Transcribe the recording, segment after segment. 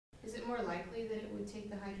more likely that it would take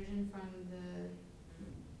the hydrogen from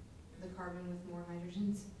the carbon with more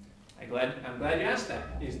hydrogens? I'm glad you asked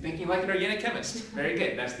that. He's thinking like an organic chemist. Very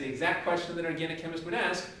good. That's the exact question that an organic chemist would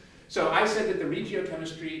ask. So I said that the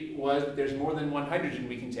regiochemistry was that there's more than one hydrogen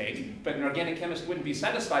we can take, but an organic chemist wouldn't be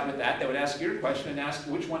satisfied with that. They would ask your question and ask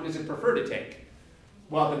which one does it prefer to take?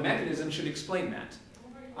 Well, the mechanism should explain that.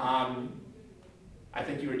 I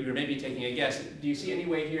think you were maybe taking a guess. Do you see any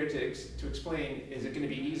way here to explain, is it going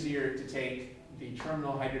to be easier to take the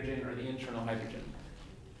terminal hydrogen or the internal hydrogen?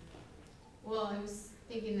 Well, I was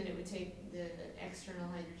thinking that it would take the external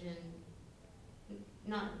hydrogen,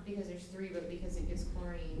 not because there's three, but because it gives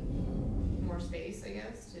chlorine more space, I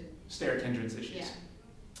guess, to... Steric hindrance issues.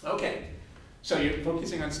 Yeah. Okay, so you're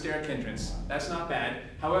focusing on steric hindrance. That's not bad.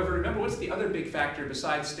 However, remember, what's the other big factor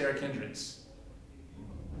besides steric hindrance?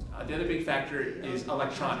 The other big factor is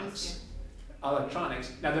electronics. Yeah.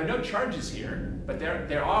 Electronics. Now, there are no charges here, but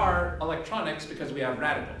there are electronics because we have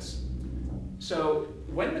radicals. So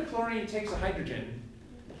when the chlorine takes a hydrogen,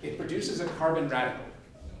 it produces a carbon radical.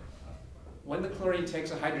 When the chlorine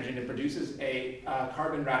takes a hydrogen, it produces a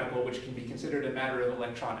carbon radical, which can be considered a matter of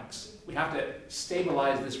electronics. We have to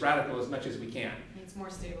stabilize this radical as much as we can. It's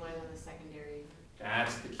more stabilized on the secondary.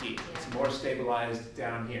 That's the key. Yeah. It's more stabilized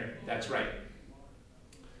down here. That's right.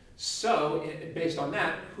 So, based on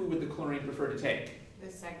that, who would the chlorine prefer to take?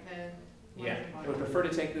 Yeah, it would prefer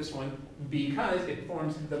to take this one because it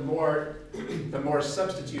forms the more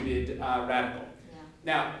substituted radical. Yeah.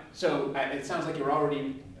 Now, so it sounds like you're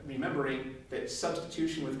already remembering that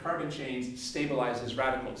substitution with carbon chains stabilizes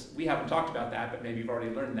radicals. We haven't talked about that, but maybe you've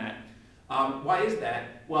already learned that. Why is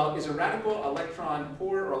that? Well, is a radical electron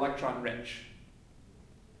poor or electron rich?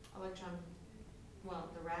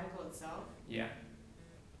 Well, the radical itself? Yeah.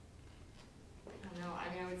 I don't know.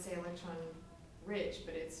 I mean, I would say electron rich,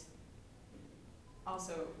 but it's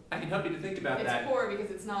also... I can help you to think about that. It's poor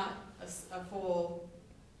because it's not a full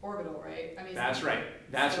orbital, right? I mean, that's right.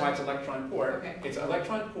 That's why it's electron poor. Okay. It's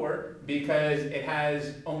electron poor because it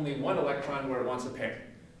has only one electron where it wants a pair.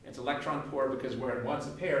 It's electron poor because where it wants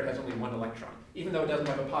a pair, it has only one electron. Even though it doesn't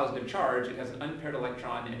have a positive charge, it has an unpaired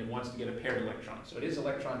electron and it wants to get a paired electron. So it is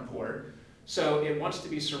electron poor. So it wants to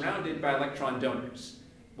be surrounded by electron donors.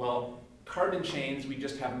 Well, carbon chains, we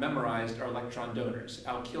just have memorized, are electron donors.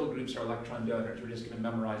 Alkyl groups are electron donors. We're just going to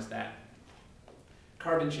memorize that.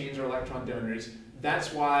 Carbon chains are electron donors.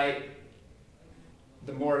 That's why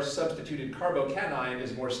the more substituted carbocation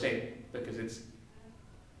is more stable, because it's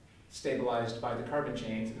stabilized by the carbon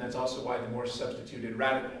chains, and that's also why the more substituted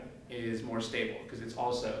radical is more stable, because it's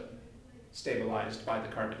also stabilized by the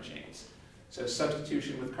carbon chains. So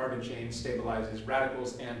substitution with carbon chains stabilizes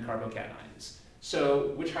radicals and carbocations.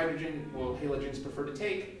 So which hydrogen will halogens prefer to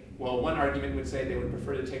take? Well, one argument would say they would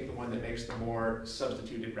prefer to take the one that makes the more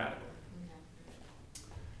substituted radical.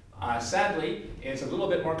 Sadly, it's a little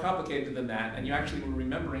bit more complicated than that, and you actually were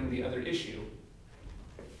remembering the other issue.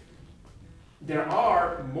 There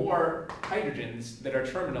are more hydrogens that are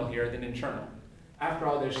terminal here than internal. After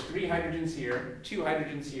all, there's 3 hydrogens here, 2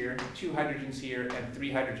 hydrogens here, 2 hydrogens here, and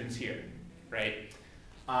 3 hydrogens here, right?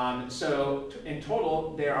 So in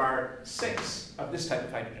total, there are 6 of this type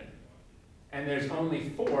of hydrogen. And there's only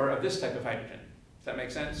 4 of this type of hydrogen. Does that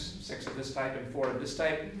make sense? 6 of this type and 4 of this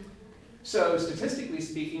type. So statistically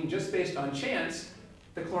speaking, just based on chance,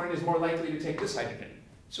 the chlorine is more likely to take this hydrogen.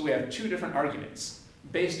 So we have 2 different arguments.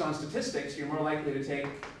 Based on statistics, you're more likely to take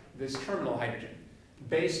this terminal hydrogen.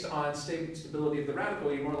 Based on stability of the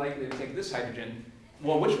radical, you're more likely to take this hydrogen.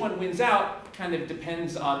 Well, which one wins out kind of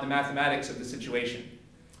depends on the mathematics of the situation.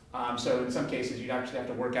 So in some cases, you'd actually have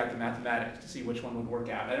to work out the mathematics to see which one would work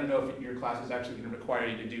out. I don't know if your class is actually going to require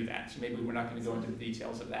you to do that, so maybe we're not going to go into the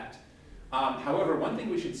details of that. However, one thing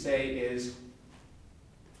we should say is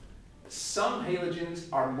some halogens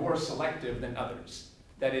are more selective than others.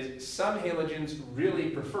 That is, some halogens really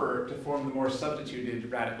prefer to form the more substituted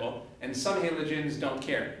radical, and some halogens don't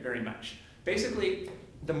care very much. Basically,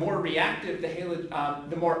 the more unreactive the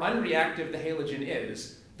halogen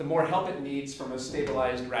is, the more help it needs from a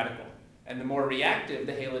stabilized radical. And the more reactive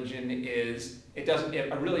the halogen is,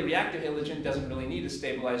 a really reactive halogen doesn't really need a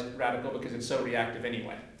stabilized radical because it's so reactive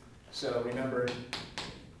anyway. So remember,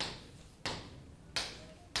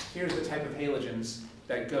 here's the type of halogens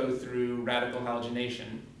that go through radical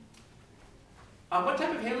halogenation. What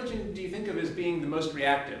type of halogen do you think of as being the most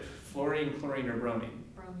reactive? Fluorine, chlorine, or bromine?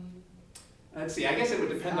 Bromine. Let's see, I guess it would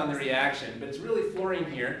depend on the reaction, but it's really fluorine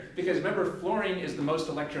here, because remember, fluorine is the most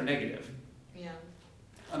electronegative. Yeah.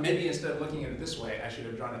 Maybe instead of looking at it this way, I should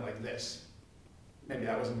have drawn it like this. Maybe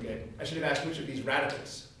that wasn't good. I should have asked which of these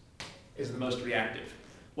radicals is the most reactive.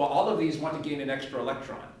 Well, all of these want to gain an extra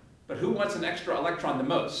electron, But who wants an extra electron the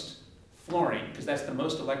most? Fluorine, because that's the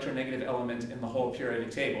most electronegative element in the whole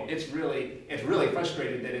periodic table. It's really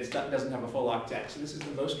frustrated that it doesn't have a full octet. So this is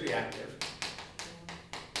the most reactive.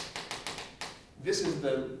 This is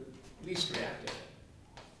the least reactive.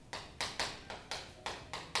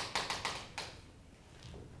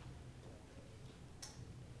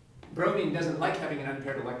 Bromine doesn't like having an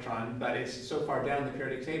unpaired electron, but it's so far down the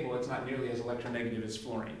periodic table, it's not nearly as electronegative as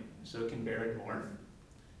fluorine, so it can bear it more.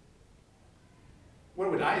 Where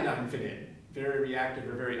would iodine fit in? Very reactive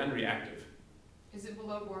or very unreactive? Is it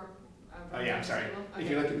below Oh yeah, I'm sorry. Okay. If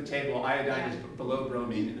you look at the table, iodine is below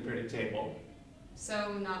bromine in the periodic table.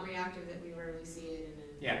 So not reactive that we rarely see it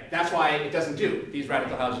in Yeah, that's why it doesn't do these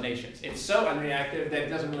radical halogenations. It's so unreactive that it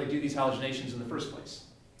doesn't really do these halogenations in the first place.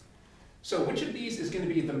 So which of these is going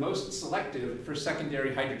to be the most selective for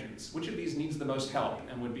secondary hydrogens? Which of these needs the most help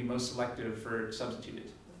and would be most selective for substituted?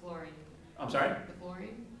 The fluorine. I'm sorry? The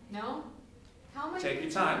fluorine? No? How am I? Take your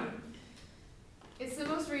time. It's the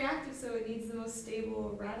most reactive, so it needs the most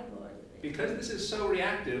stable radical. Because this is so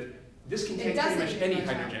reactive, this can It take pretty doesn't much use any much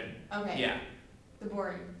help. hydrogen. Okay. Yeah, The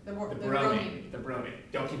boron. The bromine. bromine. The bromine.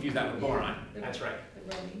 Don't confuse that with boron. That's right.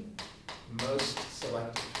 The bromine. Most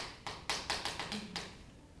selective.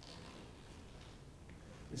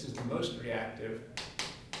 This is the most reactive.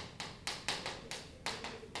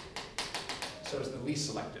 So it's the least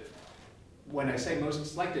selective. When I say most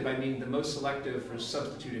selective, I mean the most selective for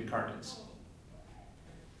substituted carbons.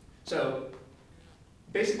 So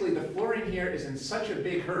basically the fluorine here is in such a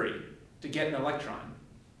big hurry to get an electron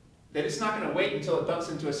that it's not going to wait until it bumps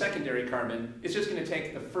into a secondary carbon. It's just going to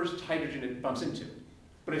take the first hydrogen it bumps into.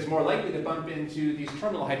 But it's more likely to bump into these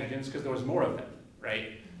terminal hydrogens because there was more of them,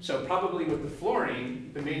 right? So probably with the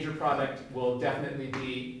fluorine, the major product will definitely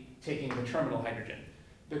be taking the terminal hydrogen,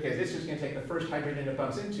 because it's just going to take the first hydrogen it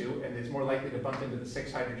bumps into, and it's more likely to bump into the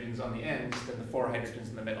 6 hydrogens on the ends than the 4 hydrogens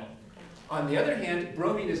in the middle. On the other hand,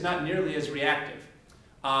 bromine is not nearly as reactive.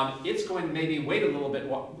 It's going to maybe wait a little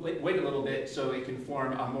bit so it can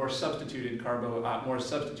form a more substituted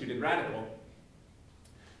radical.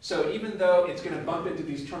 So even though it's going to bump into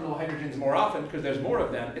these terminal hydrogens more often because there's more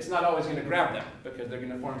of them, it's not always going to grab them because they're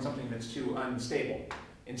going to form something that's too unstable.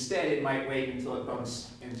 Instead, it might wait until it bumps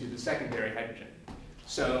into the secondary hydrogen.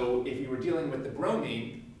 So if you were dealing with the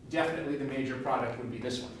bromine, definitely the major product would be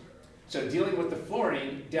this one. So dealing with the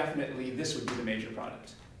fluorine, definitely this would be the major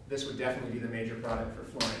product. This would definitely be the major product for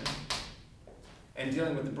fluorine. And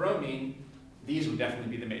dealing with the bromine, these would definitely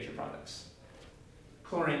be the major products.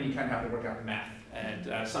 Chlorine, you kind of have to work out the math.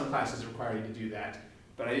 And some classes require you to do that,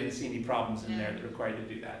 but I didn't see any problems in there that required you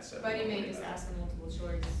to do that. So But you may just ask a multiple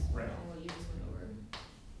choice Right. on what you just went over.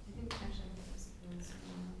 I think actually this one's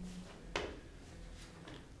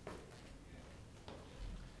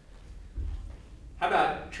How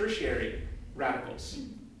about tertiary radicals?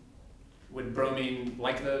 Would bromine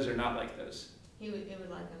like those or not like those? it would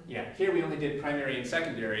like them. Yeah, here we only did primary and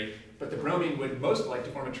secondary, but the bromine would most like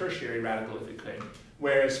to form a tertiary radical if it could,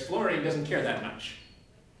 whereas fluorine doesn't care that much.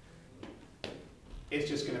 It's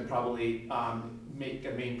just going to probably make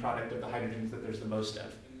a main product of the hydrogens that there's the most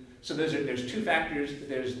of. So there's 2 factors.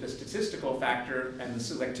 There's the statistical factor and the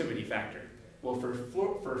selectivity factor. Well, for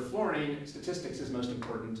fluorine, statistics is most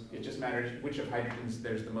important. It just matters which of hydrogens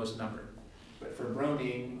there's the most number. But for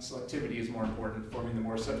bromine, selectivity is more important, forming the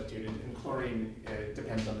more substituted, and chlorine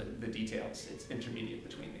depends on the details. It's intermediate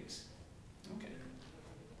between these. Okay.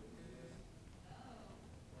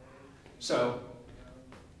 So,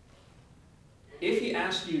 if he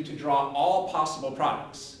asked you to draw all possible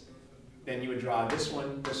products, then you would draw this one,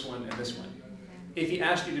 and this one. If he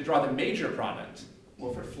asked you to draw the major product,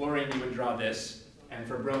 well, for fluorine you would draw this, and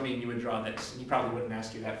for bromine you would draw this. And he probably wouldn't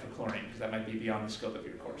ask you that for chlorine, because that might be beyond the scope of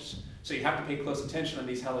your course. So you have to pay close attention on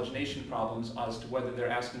these halogenation problems as to whether they're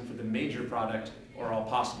asking for the major product or all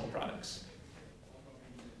possible products.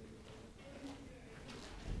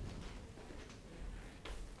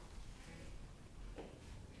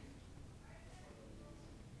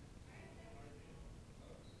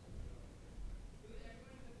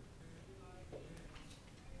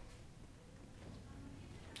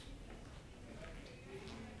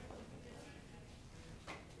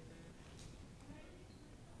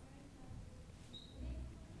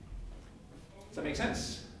 Does that make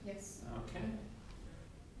sense? Yes. Okay.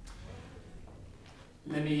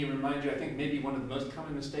 Let me remind you, I think maybe one of the most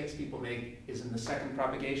common mistakes people make is in the second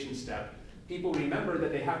propagation step. People remember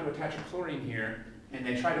that they have to attach a chlorine here, and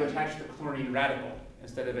they try to attach the chlorine radical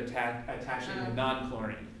instead of attaching the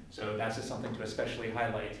non-chlorine. So that's just something to especially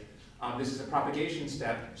highlight. This is a propagation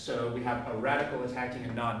step, so we have a radical attacking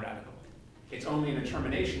a non-radical. It's only in a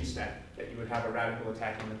termination step that you would have a radical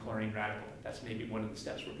attacking the chlorine radical. That's maybe one of the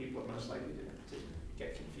steps where people are most likely to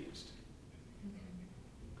get confused.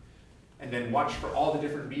 And then watch for all the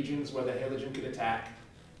different regions where the halogen could attack,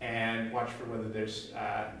 and watch for whether there's,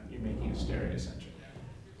 you're making a stereocentric.